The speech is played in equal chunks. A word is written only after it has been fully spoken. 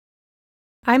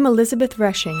I'm Elizabeth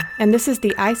Rushing, and this is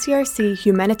the ICRC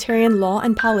Humanitarian Law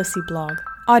and Policy blog,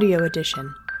 audio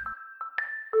edition.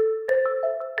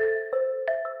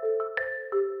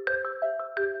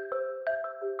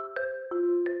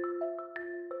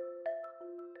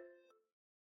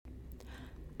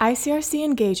 ICRC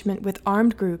engagement with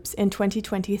armed groups in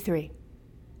 2023.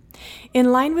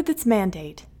 In line with its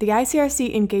mandate, the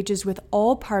ICRC engages with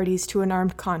all parties to an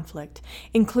armed conflict,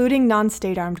 including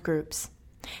non-state armed groups.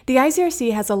 The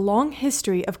ICRC has a long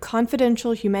history of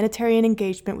confidential humanitarian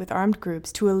engagement with armed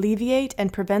groups to alleviate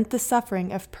and prevent the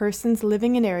suffering of persons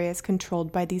living in areas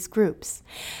controlled by these groups.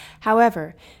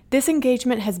 However, this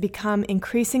engagement has become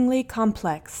increasingly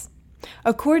complex.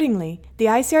 Accordingly, the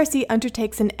ICRC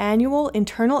undertakes an annual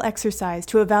internal exercise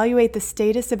to evaluate the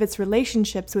status of its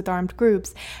relationships with armed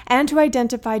groups and to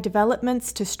identify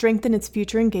developments to strengthen its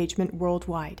future engagement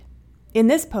worldwide. In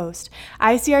this post,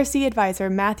 ICRC advisor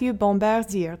Matthew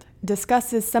Bombard-Zierd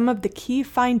discusses some of the key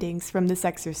findings from this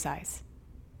exercise.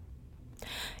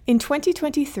 In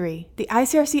 2023, the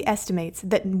ICRC estimates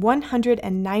that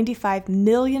 195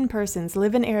 million persons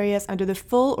live in areas under the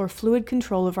full or fluid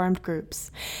control of armed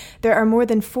groups. There are more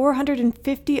than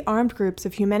 450 armed groups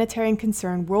of humanitarian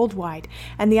concern worldwide,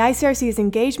 and the ICRC's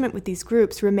engagement with these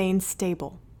groups remains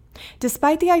stable.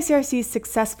 Despite the ICRC's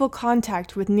successful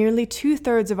contact with nearly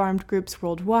two-thirds of armed groups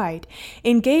worldwide,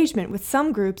 engagement with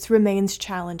some groups remains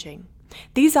challenging.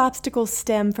 These obstacles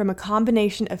stem from a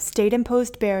combination of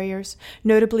state-imposed barriers,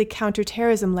 notably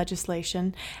counterterrorism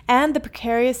legislation, and the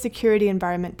precarious security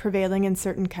environment prevailing in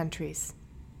certain countries.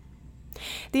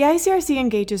 The ICRC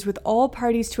engages with all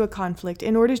parties to a conflict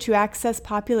in order to access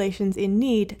populations in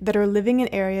need that are living in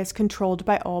areas controlled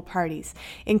by all parties,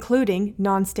 including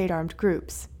non-state armed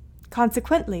groups.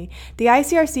 Consequently, the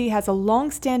ICRC has a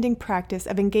long-standing practice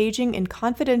of engaging in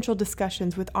confidential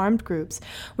discussions with armed groups,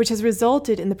 which has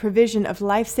resulted in the provision of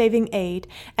life-saving aid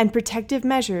and protective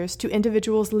measures to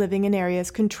individuals living in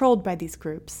areas controlled by these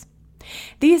groups.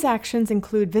 These actions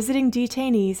include visiting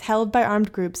detainees held by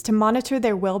armed groups to monitor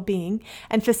their well-being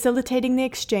and facilitating the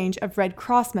exchange of Red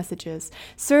Cross messages,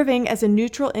 serving as a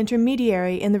neutral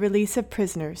intermediary in the release of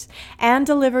prisoners, and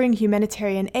delivering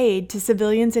humanitarian aid to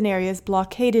civilians in areas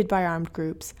blockaded by armed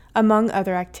groups, among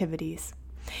other activities.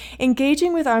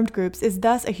 Engaging with armed groups is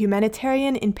thus a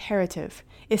humanitarian imperative,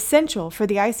 essential for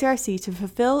the ICRC to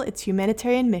fulfill its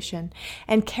humanitarian mission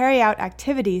and carry out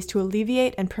activities to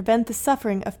alleviate and prevent the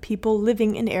suffering of people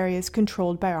living in areas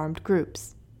controlled by armed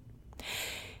groups.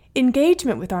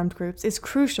 Engagement with armed groups is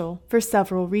crucial for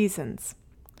several reasons.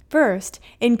 First,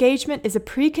 engagement is a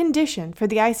precondition for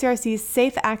the ICRC's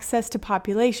safe access to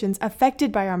populations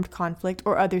affected by armed conflict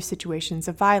or other situations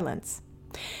of violence.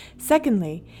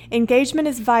 Secondly, engagement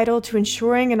is vital to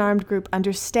ensuring an armed group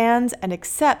understands and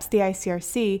accepts the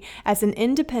ICRC as an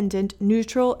independent,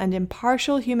 neutral, and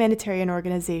impartial humanitarian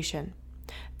organization.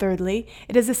 Thirdly,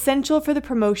 it is essential for the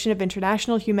promotion of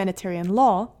international humanitarian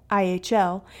law,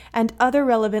 IHL, and other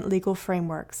relevant legal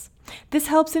frameworks. This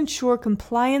helps ensure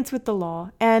compliance with the law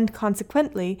and,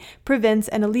 consequently, prevents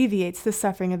and alleviates the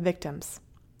suffering of victims.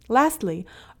 Lastly,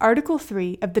 Article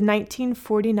 3 of the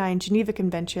 1949 Geneva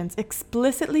Conventions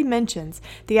explicitly mentions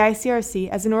the ICRC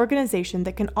as an organization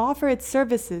that can offer its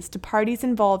services to parties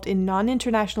involved in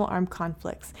non-international armed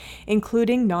conflicts,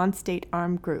 including non-state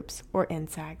armed groups, or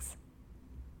NSAGs.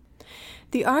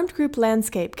 The armed group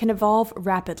landscape can evolve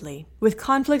rapidly, with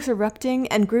conflicts erupting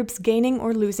and groups gaining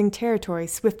or losing territory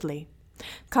swiftly.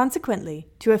 Consequently,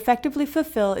 to effectively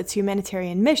fulfill its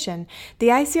humanitarian mission, the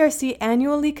ICRC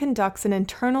annually conducts an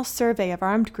internal survey of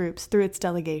armed groups through its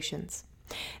delegations.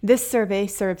 This survey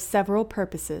serves several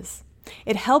purposes.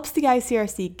 It helps the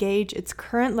ICRC gauge its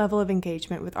current level of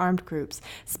engagement with armed groups,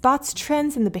 spots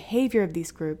trends in the behavior of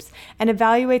these groups, and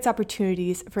evaluates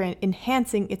opportunities for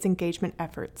enhancing its engagement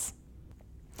efforts.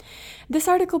 This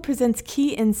article presents key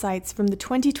insights from the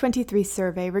 2023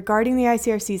 survey regarding the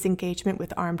ICRC's engagement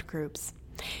with armed groups.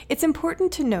 It's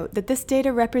important to note that this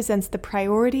data represents the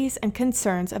priorities and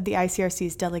concerns of the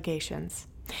ICRC's delegations.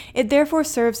 It therefore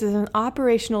serves as an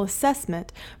operational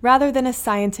assessment rather than a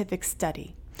scientific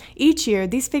study. Each year,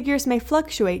 these figures may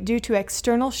fluctuate due to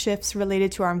external shifts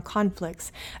related to armed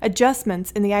conflicts,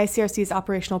 adjustments in the ICRC's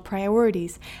operational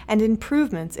priorities, and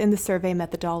improvements in the survey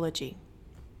methodology.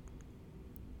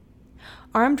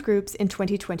 Armed groups in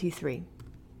 2023.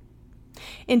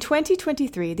 In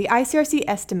 2023, the ICRC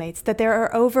estimates that there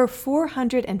are over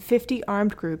 450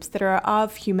 armed groups that are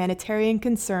of humanitarian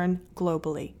concern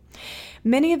globally.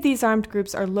 Many of these armed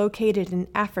groups are located in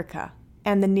Africa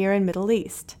and the Near and Middle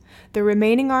East. The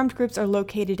remaining armed groups are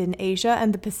located in Asia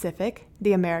and the Pacific,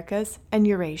 the Americas, and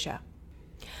Eurasia.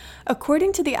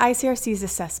 According to the ICRC's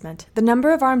assessment, the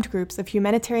number of armed groups of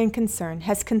humanitarian concern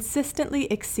has consistently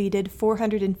exceeded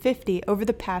 450 over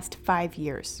the past 5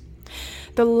 years.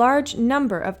 The large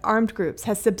number of armed groups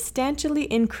has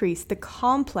substantially increased the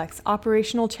complex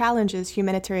operational challenges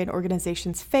humanitarian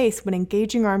organizations face when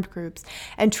engaging armed groups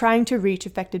and trying to reach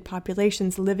affected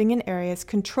populations living in areas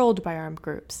controlled by armed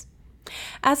groups.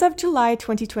 As of July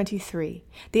 2023,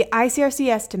 the ICRC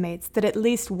estimates that at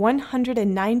least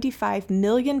 195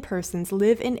 million persons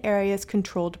live in areas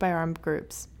controlled by armed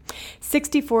groups.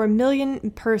 64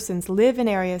 million persons live in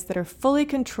areas that are fully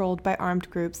controlled by armed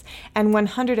groups, and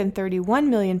 131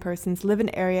 million persons live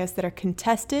in areas that are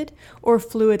contested or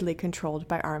fluidly controlled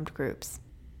by armed groups.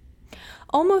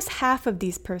 Almost half of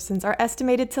these persons are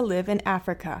estimated to live in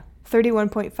Africa,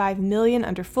 31.5 million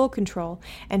under full control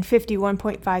and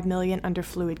 51.5 million under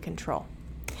fluid control.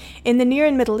 In the Near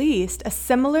and Middle East, a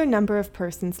similar number of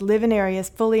persons live in areas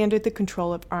fully under the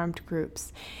control of armed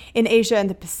groups. In Asia and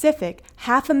the Pacific,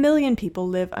 500,000 people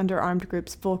live under armed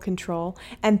groups' full control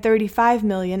and 35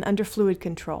 million under fluid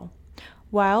control.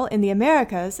 While in the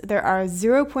Americas, there are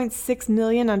 0.6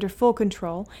 million under full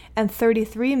control and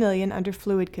 33 million under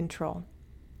fluid control.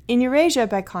 In Eurasia,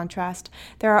 by contrast,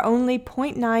 there are only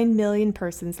 0.9 million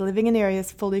persons living in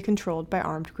areas fully controlled by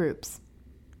armed groups.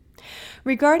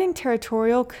 Regarding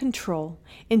territorial control,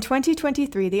 in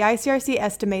 2023, the ICRC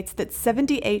estimates that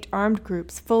 78 armed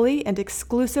groups fully and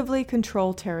exclusively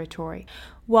control territory,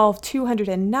 while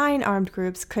 209 armed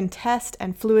groups contest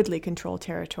and fluidly control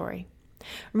territory.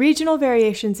 Regional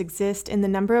variations exist in the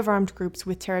number of armed groups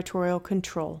with territorial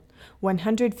control: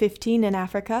 115 in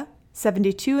Africa,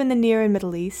 72 in the Near and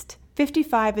Middle East,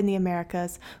 55 in the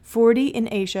Americas, 40 in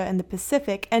Asia and the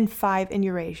Pacific, and 5 in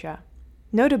Eurasia.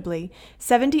 Notably,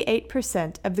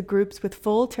 78% of the groups with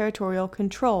full territorial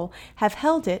control have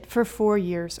held it for 4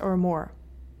 years or more.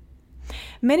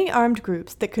 Many armed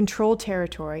groups that control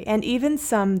territory, and even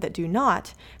some that do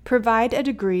not, provide a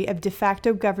degree of de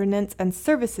facto governance and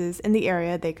services in the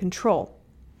area they control.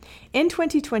 In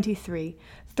 2023,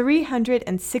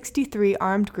 363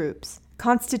 armed groups,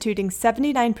 constituting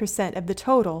 79% of the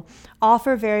total,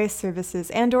 offer various services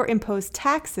and/or impose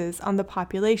taxes on the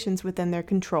populations within their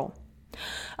control.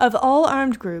 Of all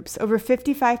armed groups, over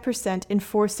 55%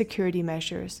 enforce security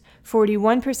measures,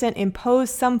 41% impose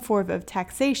some form of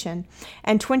taxation,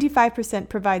 and 25%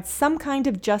 provide some kind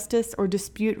of justice or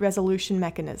dispute resolution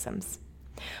mechanisms.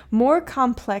 More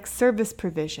complex service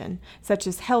provision, such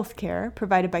as healthcare,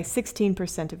 provided by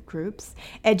 16% of groups,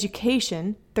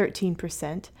 education,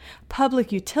 13%,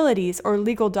 public utilities or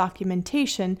legal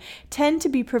documentation tend to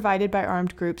be provided by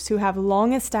armed groups who have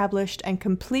long established and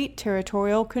complete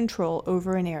territorial control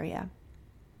over an area.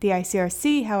 The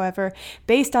ICRC, however,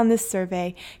 based on this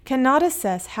survey, cannot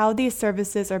assess how these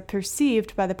services are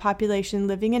perceived by the population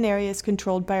living in areas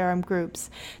controlled by armed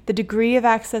groups, the degree of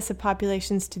access of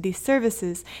populations to these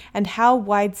services, and how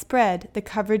widespread the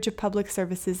coverage of public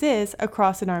services is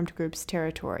across an armed group's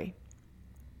territory.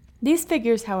 These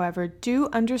figures, however, do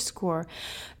underscore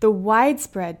the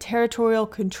widespread territorial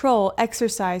control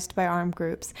exercised by armed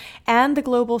groups and the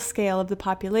global scale of the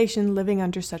population living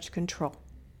under such control.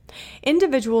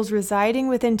 Individuals residing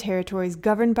within territories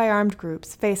governed by armed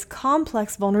groups face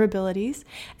complex vulnerabilities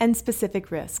and specific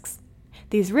risks.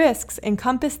 These risks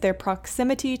encompass their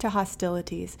proximity to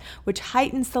hostilities, which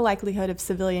heightens the likelihood of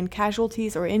civilian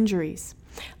casualties or injuries,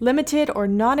 limited or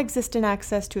non-existent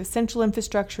access to essential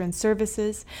infrastructure and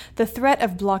services, the threat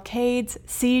of blockades,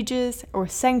 sieges, or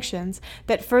sanctions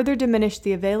that further diminish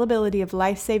the availability of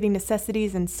life-saving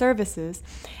necessities and services,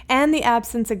 and the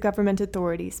absence of government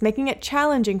authorities, making it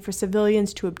challenging for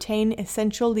civilians to obtain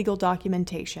essential legal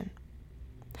documentation.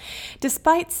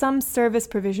 Despite some service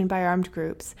provision by armed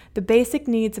groups, the basic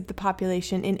needs of the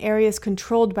population in areas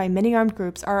controlled by many armed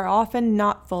groups are often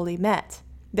not fully met.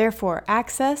 Therefore,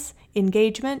 access,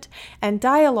 engagement, and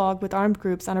dialogue with armed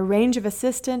groups on a range of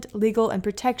assistant, legal, and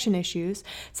protection issues,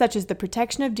 such as the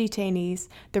protection of detainees,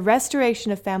 the restoration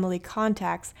of family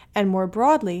contacts, and more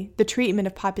broadly, the treatment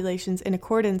of populations in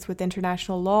accordance with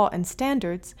international law and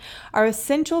standards, are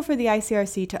essential for the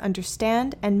ICRC to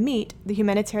understand and meet the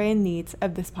humanitarian needs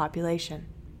of this population.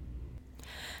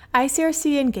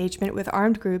 ICRC engagement with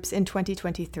armed groups in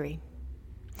 2023.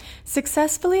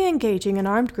 Successfully engaging an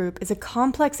armed group is a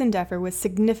complex endeavor with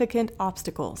significant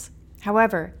obstacles.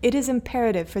 However, it is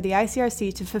imperative for the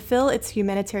ICRC to fulfill its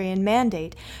humanitarian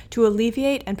mandate to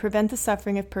alleviate and prevent the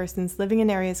suffering of persons living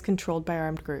in areas controlled by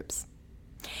armed groups.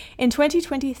 In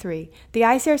 2023, the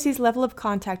ICRC's level of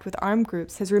contact with armed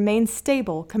groups has remained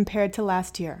stable compared to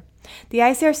last year, The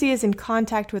ICRC is in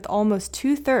contact with almost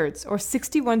 2/3, or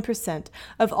 61%,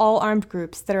 of all armed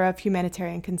groups that are of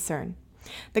humanitarian concern.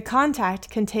 The contact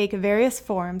can take various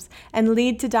forms and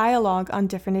lead to dialogue on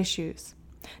different issues.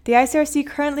 The ICRC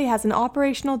currently has an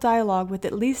operational dialogue with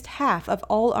at least half of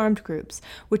all armed groups,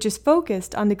 which is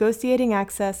focused on negotiating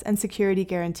access and security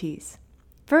guarantees.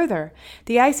 Further,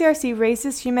 the ICRC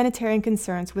raises humanitarian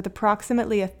concerns with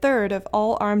approximately 1/3 of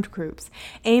all armed groups,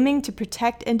 aiming to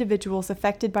protect individuals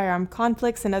affected by armed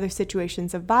conflicts and other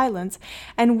situations of violence,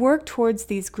 and work towards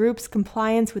these groups'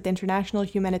 compliance with international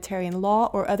humanitarian law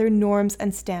or other norms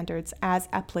and standards as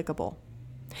applicable.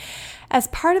 As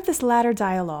part of this latter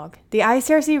dialogue, the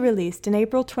ICRC released in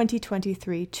April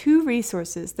 2023 2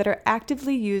 resources that are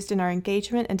actively used in our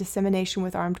engagement and dissemination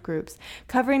with armed groups,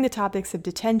 covering the topics of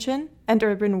detention and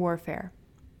urban warfare.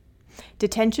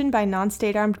 Detention by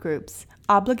non-state armed groups,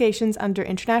 obligations under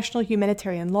international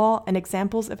humanitarian law and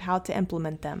examples of how to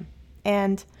implement them,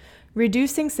 and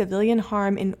Reducing Civilian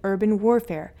Harm in Urban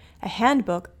Warfare, a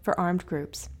handbook for armed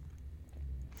groups.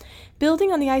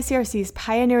 Building on the ICRC's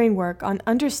pioneering work on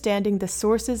understanding the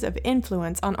sources of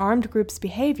influence on armed groups'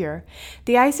 behavior,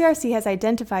 the ICRC has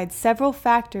identified several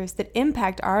factors that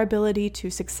impact our ability to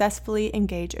successfully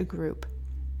engage a group.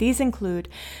 These include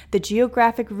the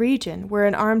geographic region where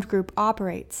an armed group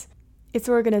operates, its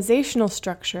organizational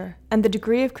structure, and the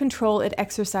degree of control it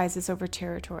exercises over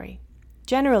territory.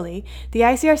 Generally, the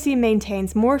ICRC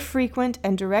maintains more frequent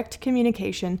and direct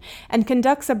communication and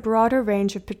conducts a broader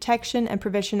range of protection and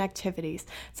provision activities,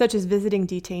 such as visiting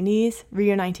detainees,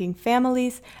 reuniting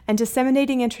families, and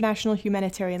disseminating international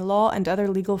humanitarian law and other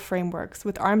legal frameworks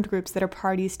with armed groups that are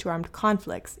parties to armed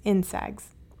conflicts, INSAGs.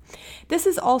 This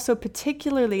is also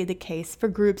particularly the case for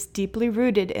groups deeply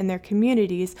rooted in their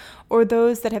communities or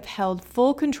those that have held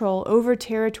full control over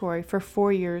territory for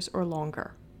 4 years or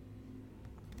longer.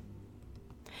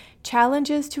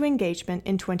 Challenges to engagement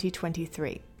in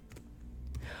 2023.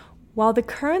 While the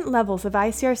current levels of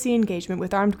ICRC engagement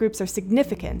with armed groups are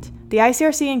significant, the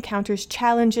ICRC encounters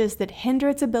challenges that hinder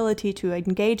its ability to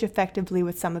engage effectively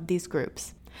with some of these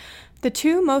groups. The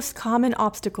 2 most common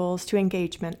obstacles to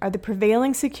engagement are the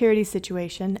prevailing security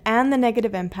situation and the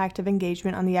negative impact of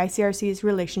engagement on the ICRC's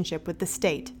relationship with the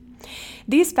state.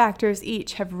 These factors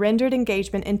each have rendered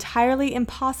engagement entirely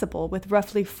impossible with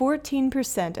roughly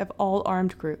 14% of all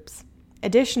armed groups.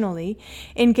 Additionally,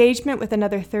 engagement with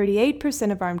another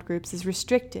 38% of armed groups is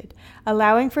restricted,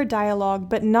 allowing for dialogue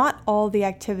but not all the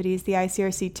activities the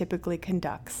ICRC typically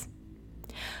conducts.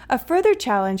 A further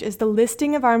challenge is the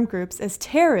listing of armed groups as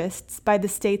terrorists by the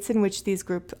states in which these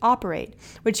groups operate,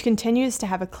 which continues to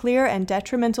have a clear and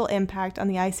detrimental impact on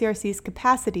the ICRC's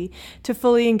capacity to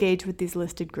fully engage with these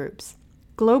listed groups.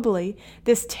 Globally,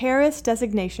 this terrorist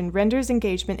designation renders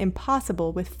engagement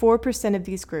impossible with 4% of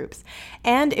these groups,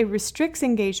 and it restricts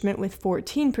engagement with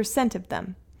 14% of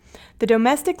them. The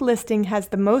domestic listing has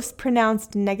the most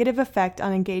pronounced negative effect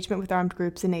on engagement with armed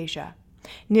groups in Asia.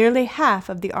 Nearly half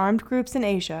of the armed groups in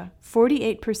Asia,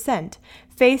 48%,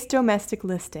 face domestic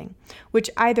listing, which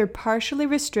either partially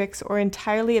restricts or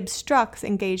entirely obstructs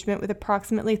engagement with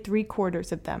approximately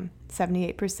 3/4 of them,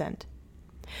 78%.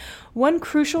 One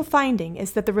crucial finding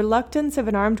is that the reluctance of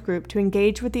an armed group to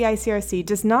engage with the ICRC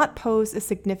does not pose a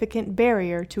significant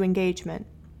barrier to engagement.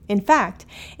 In fact,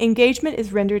 engagement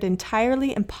is rendered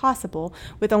entirely impossible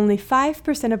with only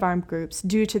 5% of armed groups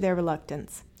due to their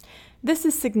reluctance. This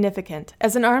is significant,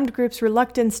 as an armed group's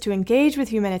reluctance to engage with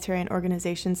humanitarian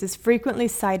organizations is frequently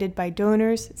cited by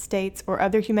donors, states, or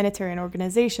other humanitarian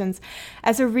organizations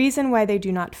as a reason why they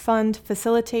do not fund,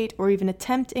 facilitate, or even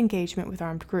attempt engagement with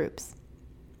armed groups.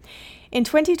 In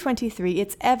 2023,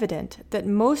 it's evident that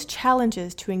most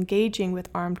challenges to engaging with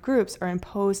armed groups are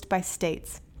imposed by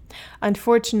states.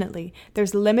 Unfortunately,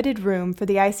 there's limited room for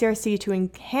the ICRC to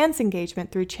enhance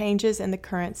engagement through changes in the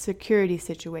current security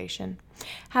situation.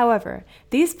 However,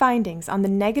 these findings on the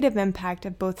negative impact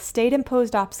of both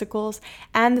state-imposed obstacles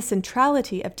and the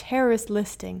centrality of terrorist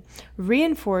listing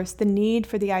reinforce the need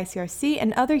for the ICRC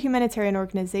and other humanitarian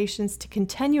organizations to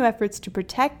continue efforts to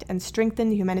protect and strengthen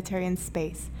the humanitarian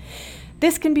space.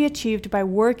 This can be achieved by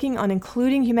working on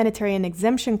including humanitarian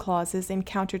exemption clauses in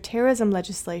counterterrorism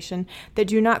legislation that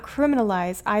do not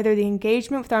criminalize either the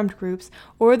engagement with armed groups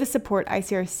or the support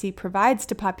ICRC provides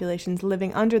to populations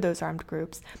living under those armed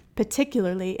groups,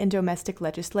 particularly in domestic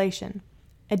legislation.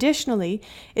 Additionally,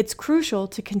 it's crucial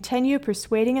to continue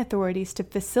persuading authorities to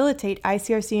facilitate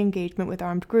ICRC engagement with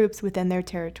armed groups within their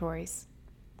territories.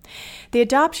 The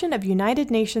adoption of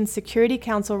United Nations Security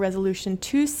Council Resolution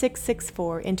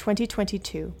 2664 in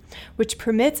 2022, which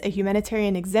permits a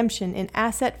humanitarian exemption in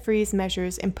asset freeze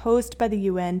measures imposed by the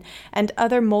UN and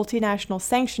other multinational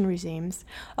sanction regimes,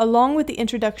 along with the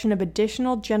introduction of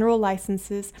additional general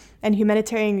licenses and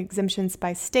humanitarian exemptions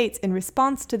by states in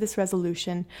response to this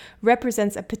resolution,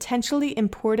 represents a potentially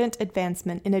important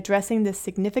advancement in addressing this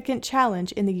significant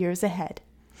challenge in the years ahead.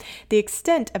 The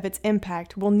extent of its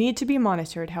impact will need to be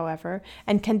monitored, however,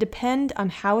 and can depend on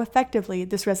how effectively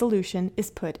this resolution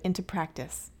is put into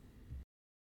practice.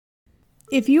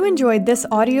 If you enjoyed this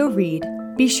audio read,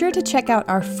 be sure to check out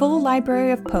our full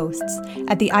library of posts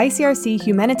at the ICRC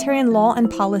Humanitarian Law and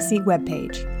Policy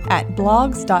webpage at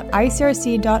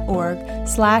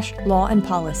blogs.icrc.org/law and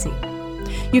policy.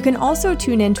 You can also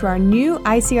tune in to our new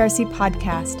ICRC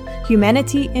podcast,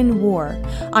 Humanity in War,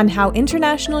 on how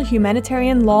international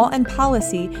humanitarian law and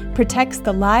policy protects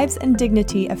the lives and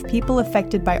dignity of people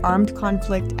affected by armed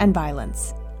conflict and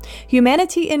violence.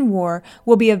 Humanity in War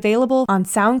will be available on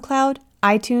SoundCloud,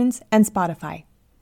 iTunes, and Spotify.